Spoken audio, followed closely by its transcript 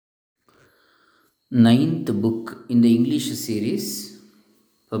ninth book in the English series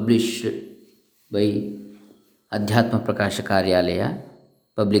published by Adhyatma Prakasha Karyalaya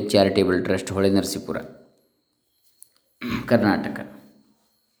Public Charitable Trust, HoLenaraseepura, Karnataka,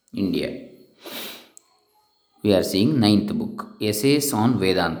 India. We are seeing ninth book, Essays on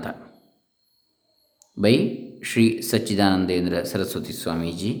Vedanta by Shree SachchidAnandEndra Saraswatee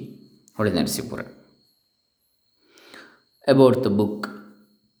SwAmeeji, HoLenaraseepura. About the book,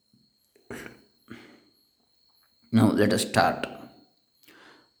 now let us start.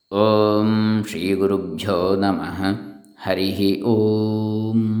 Om Shri Gurubhyo Namaha Harihi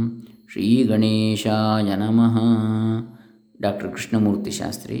Om Shri Ganeshaya Namaha. Dr. Krishnamurti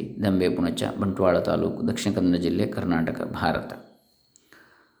Shastri, Dambe Punacha, Bantwala Taluk, Dakshina Kannada Jille, Karnataka, Bharata.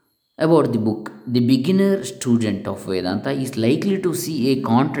 About the book, the beginner student of Vedanta is likely to see a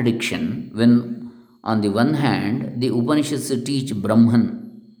contradiction when, on the one hand, the Upanishads teach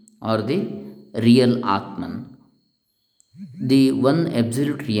Brahman or the real Atman, the one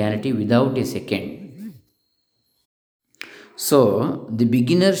absolute reality without a second. So, the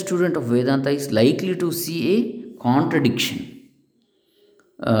beginner student of Vedanta is likely to see a contradiction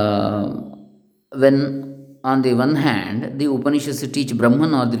when, on the one hand, the Upanishads teach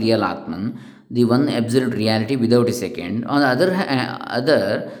Brahman or the real Atman, the one absolute reality without a second. On the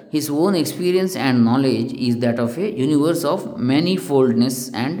other, his own experience and knowledge is that of a universe of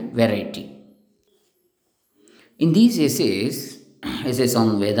manifoldness and variety. In these essays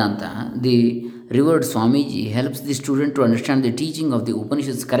on Vedanta, the revered Swamiji helps the student to understand the teaching of the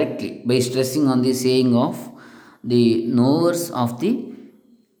Upanishads correctly by stressing on the saying of the knowers of the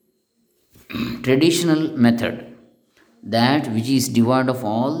traditional method, that which is devoid of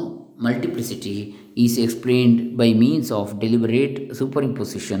all multiplicity is explained by means of deliberate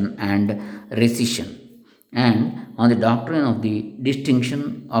superimposition and rescission, and on the doctrine of the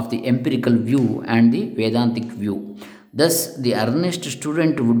distinction of the empirical view and the Vedantic view. Thus, the earnest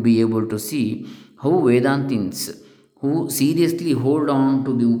student would be able to see how Vedantins who seriously hold on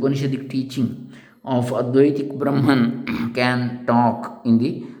to the Upanishadic teaching of Advaitic Brahman can talk in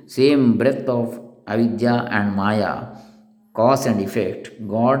the same breath of avidya and maya, cause and effect,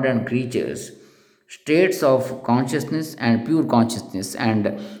 God and creatures, states of consciousness and pure consciousness,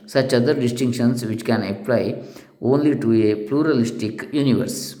 and such other distinctions which can apply only to a pluralistic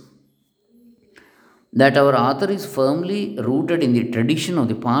universe. That our author is firmly rooted in the tradition of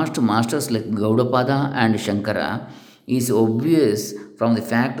the past masters like Gaudapada and Shankara is obvious from the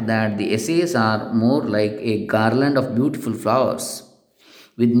fact that the essays are more like a garland of beautiful flowers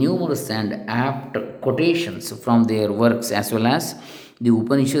with numerous and apt quotations from their works, as well as the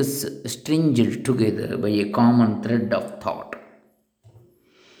Upanishads stringed together by a common thread of thought.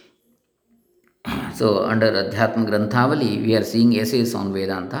 So, under Adhyatma Granthavali, we are seeing essays on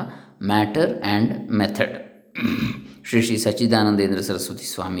Vedanta, matter and method. Shri Shri SachchidAnandEndra Saraswati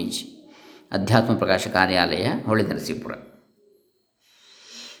Swamiji, Adhyatma Prakasha Karyalaya, HoLenaraseepura.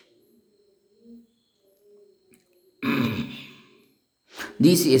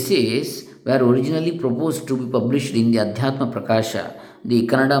 These essays were originally proposed to be published in the Adhyatma Prakasha, the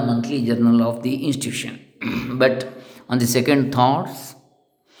Kannada monthly journal of the institution. But on the second thoughts,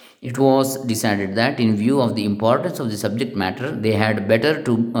 it was decided that, in view of the importance of the subject matter, they had better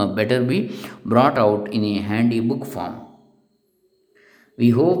be brought out in a handy book form. We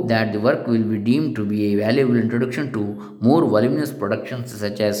hope that the work will be deemed to be a valuable introduction to more voluminous productions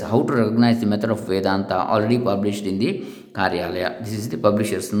such as How to Recognize the Method of Vedanta, already published in the Karyalaya. This is the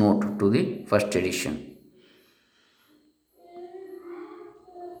publisher's note to the first edition.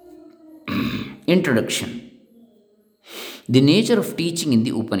 Introduction. The nature of teaching in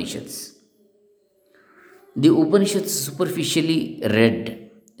the Upanishads. The Upanishads, superficially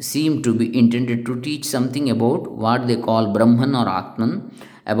read, seem to be intended to teach something about what they call Brahman or Atman,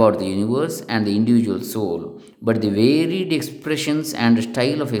 about the universe and the individual soul, but the varied expressions and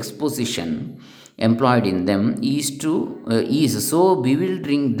style of exposition employed in them is so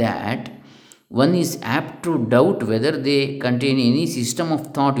bewildering that one is apt to doubt whether they contain any system of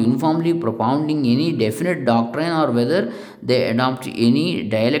thought uniformly propounding any definite doctrine, or whether they adopt any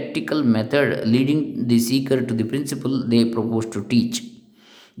dialectical method leading the seeker to the principle they propose to teach.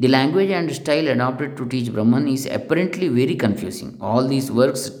 The language and style adopted to teach Brahman is apparently very confusing. All these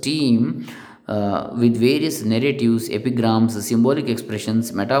works teem with various narratives, epigrams, symbolic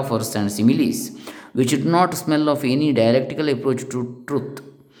expressions, metaphors, and similes, which do not smell of any dialectical approach to truth.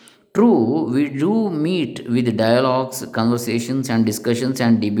 True, we do meet with dialogues, conversations, and discussions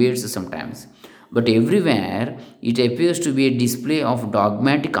and debates sometimes, but everywhere it appears to be a display of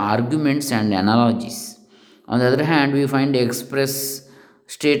dogmatic arguments and analogies. On the other hand, we find express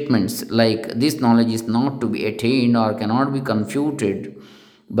statements like this knowledge is not to be attained or cannot be confuted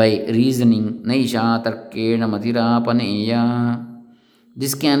by reasoning, naisha tarkena matirapaneya.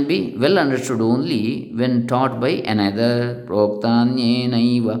 This can be well understood only when taught by another.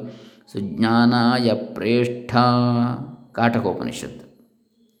 Proktanyenaiva sujnanaya preshtha. Kataka.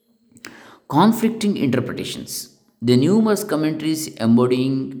 Conflicting interpretations. The numerous commentaries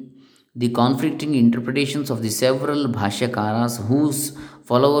embodying the conflicting interpretations of the several Bhashyakaras whose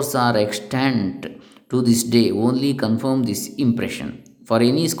followers are extant to this day only confirm this impression. For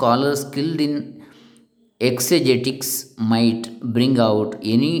any scholar skilled in exegetics might bring out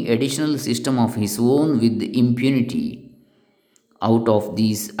any additional system of his own with impunity out of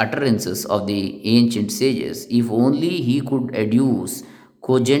these utterances of the ancient sages, if only he could adduce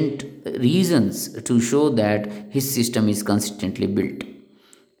cogent reasons to show that his system is consistently built.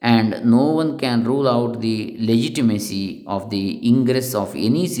 And no one can rule out the legitimacy of the ingress of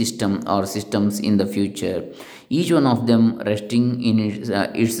any system or systems in the future, each one of them resting in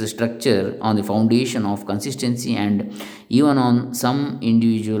its structure on the foundation of consistency and even on some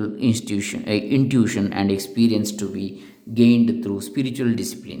individual intuition and experience to be gained through spiritual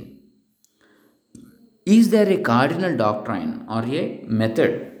discipline. Is there a cardinal doctrine or a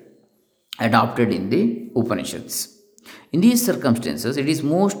method adopted in the Upanishads? In these circumstances, it is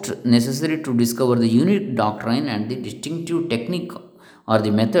most necessary to discover the unique doctrine and the distinctive technique or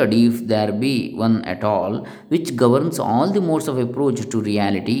the method, if there be one at all, which governs all the modes of approach to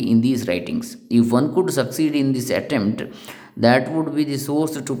reality in these writings. If one could succeed in this attempt, that would be the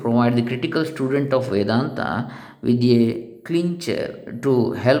source to provide the critical student of Vedanta with a clincher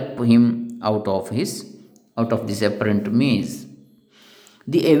to help him out of this apparent maze.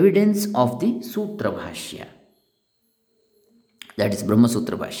 The evidence of the Sutra Bhashya, that is Brahma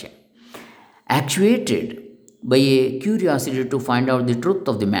Sutra Bhashya, actuated by a curiosity to find out the truth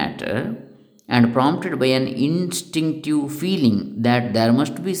of the matter and prompted by an instinctive feeling that there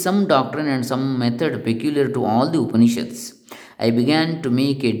must be some doctrine and some method peculiar to all the Upanishads, I began to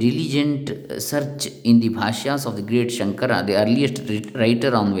make a diligent search in the Bhashyas of the great Shankara, the earliest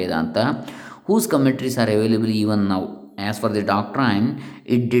writer on Vedanta, whose commentaries are available even now. As for the doctrine,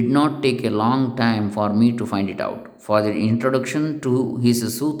 it did not take a long time for me to find it out, for the introduction to his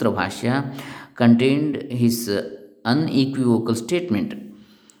Sutra Bhashya contained his unequivocal statement,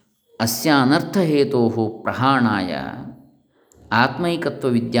 Asya anartha hetoho prahanaya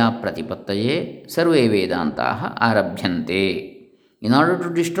atmaikatva vidya pratipattaye sarve vedantaha arabhyante. In order to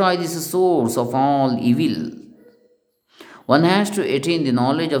destroy this source of all evil, one has to attain the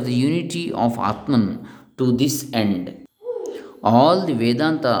knowledge of the unity of Atman. To this end, all the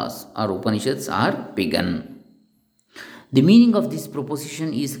Vedantas or Upanishads are begun. The meaning of this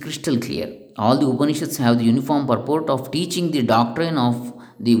proposition is crystal clear. All the Upanishads have the uniform purport of teaching the doctrine of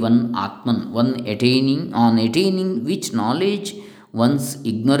the one Atman, on attaining which knowledge one's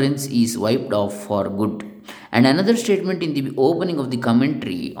ignorance is wiped off for good. And another statement in the opening of the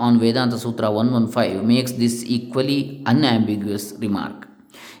commentary on Vedanta Sutra 115 makes this equally unambiguous remark.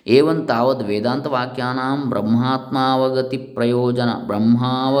 एवं तावद् वेदान्तवाक्यानां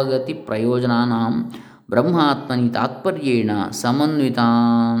ब्रह्मावगतिप्रयोजनानां ब्रह्मात्मनि तात्पर्येण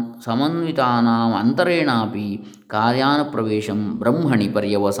समन्वितानाम् अन्तरेणापि कार्यानुप्रवेशं ब्रह्मणि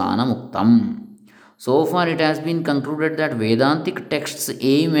पर्यवसानमुक्तम्. So far, it has been concluded that Vedantic texts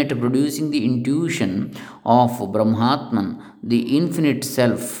aim at producing the intuition of Brahmatman, the infinite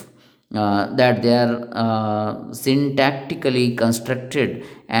self, that they are syntactically constructed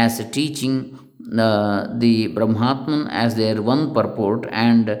as teaching the Brahmatman as their one purport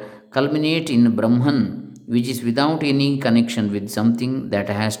and culminate in Brahman, which is without any connection with something that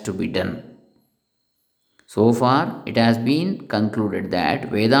has to be done. So far, it has been concluded that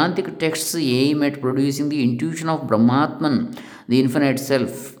Vedantic texts aim at producing the intuition of Brahmatman, the infinite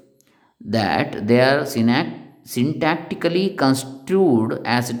self, that they are syntactically construed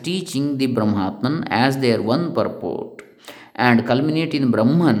as teaching the Brahmatman as their one purport and culminate in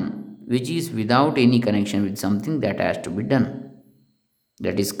Brahman, which is without any connection with something that has to be done.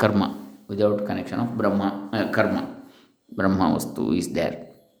 That is karma, without connection of karma. Brahma Vastu is there.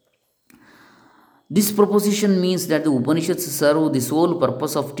 This proposition means that the Upanishads serve the sole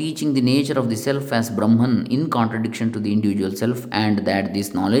purpose of teaching the nature of the self as Brahman in contradiction to the individual self, and that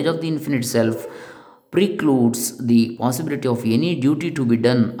this knowledge of the infinite self precludes the possibility of any duty to be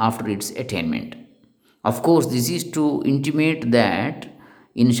done after its attainment. Of course, this is to intimate that,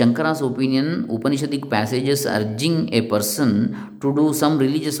 in Shankara's opinion, Upanishadic passages urging a person to do some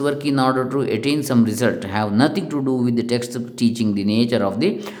religious work in order to attain some result have nothing to do with the text teaching the nature of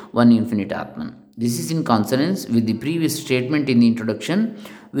the one infinite Atman. This is in consonance with the previous statement in the introduction,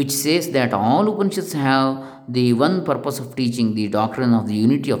 which says that all Upanishads have the one purpose of teaching the doctrine of the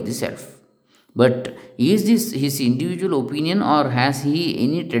unity of the self. But is this his individual opinion, or has he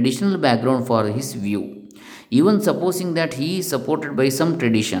any traditional background for his view? Even supposing that he is supported by some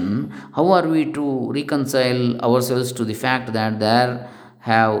tradition, how are we to reconcile ourselves to the fact that there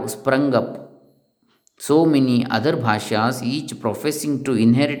have sprung up so many other bhashyas, each professing to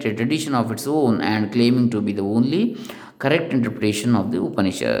inherit a tradition of its own and claiming to be the only correct interpretation of the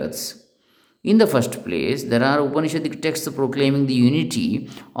Upanishads? In the first place, there are Upanishadic texts proclaiming the unity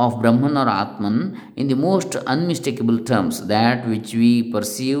of Brahman or Atman in the most unmistakable terms. That which we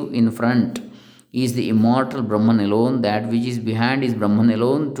perceive in front is the immortal Brahman alone, that which is behind is Brahman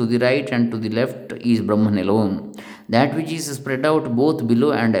alone, to the right and to the left is Brahman alone. That which is spread out both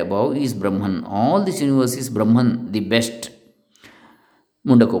below and above is Brahman. All this universe is Brahman, the best.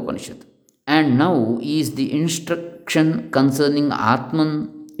 Mundaka Upanishad. And now is the instruction concerning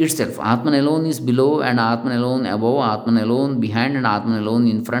Atman itself. Atman alone is below and Atman alone above, Atman alone behind and Atman alone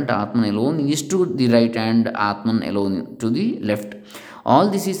in front, Atman alone is to the right and Atman alone to the left. All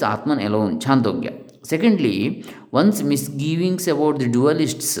this is Atman alone, Chandogya. Secondly, one's misgivings about the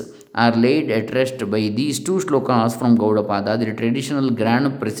dualists are laid at rest by these two shlokas from Gaudapada, the traditional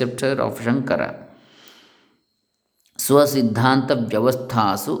grand preceptor of Shankara.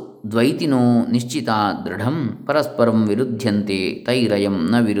 स्वसिद्धान्तव्यवस्थासु द्वैतिनो निश्चिता दृढं परस्परं विरुध्यन्ते तैरयं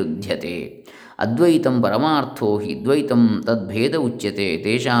न विरुध्यते अद्वैतं परमार्थो हि द्वैतं तद्भेद उच्यते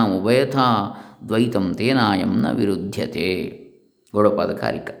तेषाम् उभयथा द्वैतं तेनायं न विरुध्यते. Gaudapada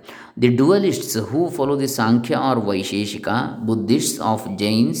Karika. The dualists who follow the Sankhya or Vaisheshika, Buddhists or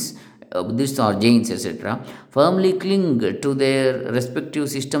Jains, etc., firmly cling to their respective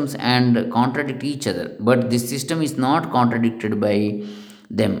systems and contradict each other. But this system is not contradicted by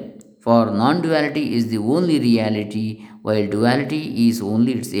them, for non duality is the only reality, while duality is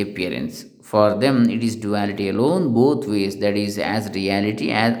only its appearance. For them, it is duality alone, both ways, that is, as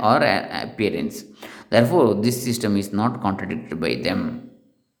reality as or appearance. Therefore, this system is not contradicted by them.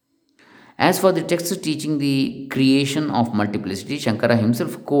 As for the text teaching the creation of multiplicity, Shankara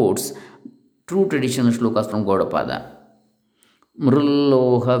himself quotes true traditional shlokas from Gaudapada.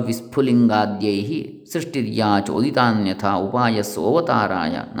 Mrulloha visphulingadyaihi srishtirya choditanyatha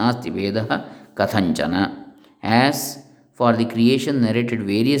upayasovataaraya nasti vedaha kathanchana. As for the creation narrated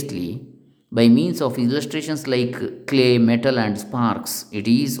variously by means of illustrations like clay, metal, and sparks, it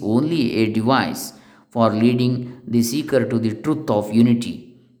is only a device for leading the seeker to the truth of unity.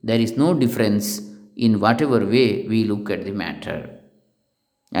 There is no difference in whatever way we look at the matter.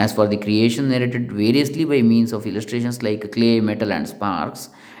 As for the creation narrated variously by means of illustrations like clay, metal, and sparks,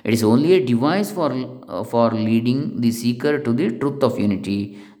 it is only a device for leading the seeker to the truth of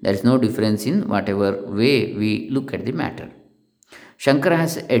unity. There is no difference in whatever way we look at the matter. Shankara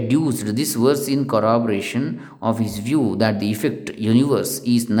has adduced this verse in corroboration of his view that the effect universe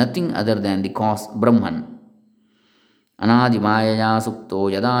is nothing other than the cause Brahman. अनादिमायया सुप्तो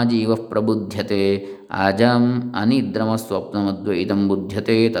यदा जीवः प्रबुध्यते अजम् अनिद्रमस्वप्नमद्वैतं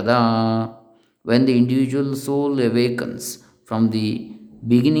बुध्यते तदा. When the individual soul awakens from the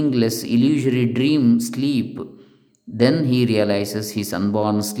beginningless illusory dream sleep, then he realizes his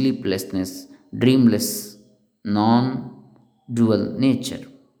unborn sleeplessness, dreamless, non-dual nature.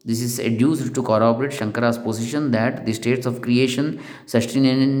 This is adduced to corroborate Shankara's position that the states of creation,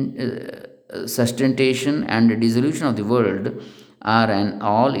 sustentation, and dissolution of the world are an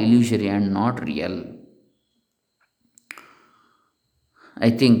all illusory and not real. I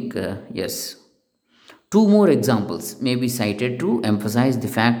think, yes. Two more examples may be cited to emphasize the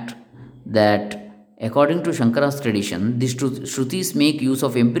fact that, according to Shankara's tradition, these Shrutis make use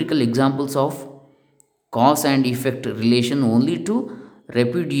of empirical examples of cause and effect relation only to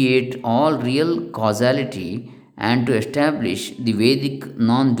repudiate all real causality and to establish the Vedic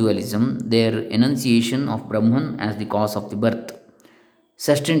non dualism, their enunciation of Brahman as the cause of the birth,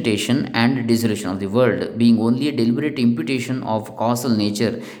 sustentation, and dissolution of the world being only a deliberate imputation of causal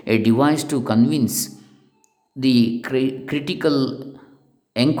nature, a device to convince the critical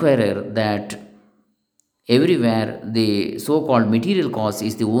enquirer that everywhere the so called material cause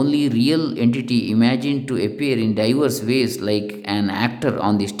is the only real entity imagined to appear in diverse ways like an actor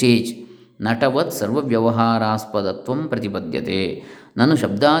on the stage. नटवत् सर्वव्यवहारास्पदत्वं प्रतिपद्यते ननु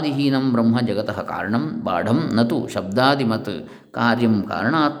शब्दादिहीनं ब्रह्म जगतः कारणं बाढं न तु शब्दादिमत् कार्यं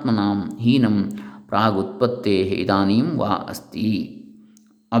कारणात्मनां हीनं प्रागुत्पत्तेः इदानीं वा अस्ति.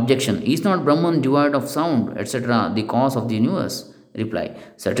 Objection: Is not Brahman devoid of sound, etc., the cause of the universe? Reply: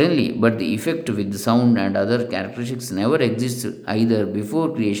 Certainly, but the effect with sound and other characteristics never exists either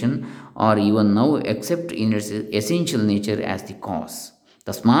before creation or even now except in its essential nature as the cause.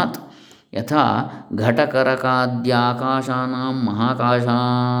 Tasmat यथा घटकरकाद्याकाशानां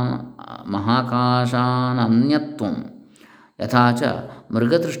महाकाशानन्यत्वं यथा च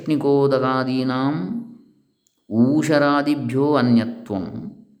मृगतृष्णिकोदकादीनाम् ऊषरादिभ्यो अन्यत्वं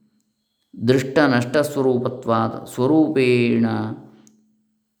दृष्टनष्टस्वरूपत्वात् स्वरूपेण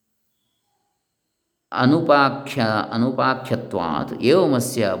अनुपाख्यत्वात्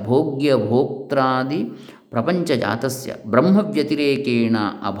एवमस्य भोग्यभोक्त्रादि प्रपञ्चजातस्य ब्रह्मव्यतिरेकेण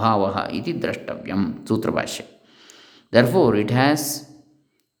अभावः इति द्रष्टव्यं. सूत्रभाष्य. Therefore, it has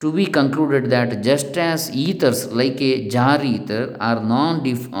to be concluded that just as ethers like a jar ether are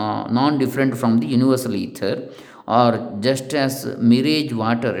non-different from the universal ether, or just as mirage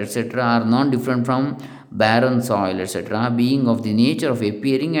water etc. are non-different from barren soil etc., being of the nature of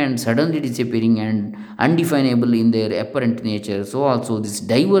appearing and suddenly disappearing and undefinable in their apparent nature, so also this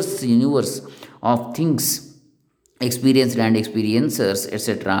diverse universe of things experienced and experiencers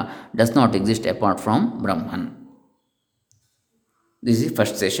etc. does not exist apart from Brahman. This is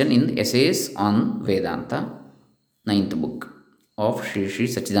first session in Essays on Vedanta, ninth book of Sri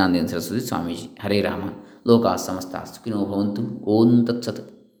SachchidAnandEndra Saraswati Swamiji. Hare Rama. Loka samasta sukino bhavantu. Om Tat Sat.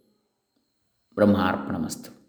 Brahmarpanamastu.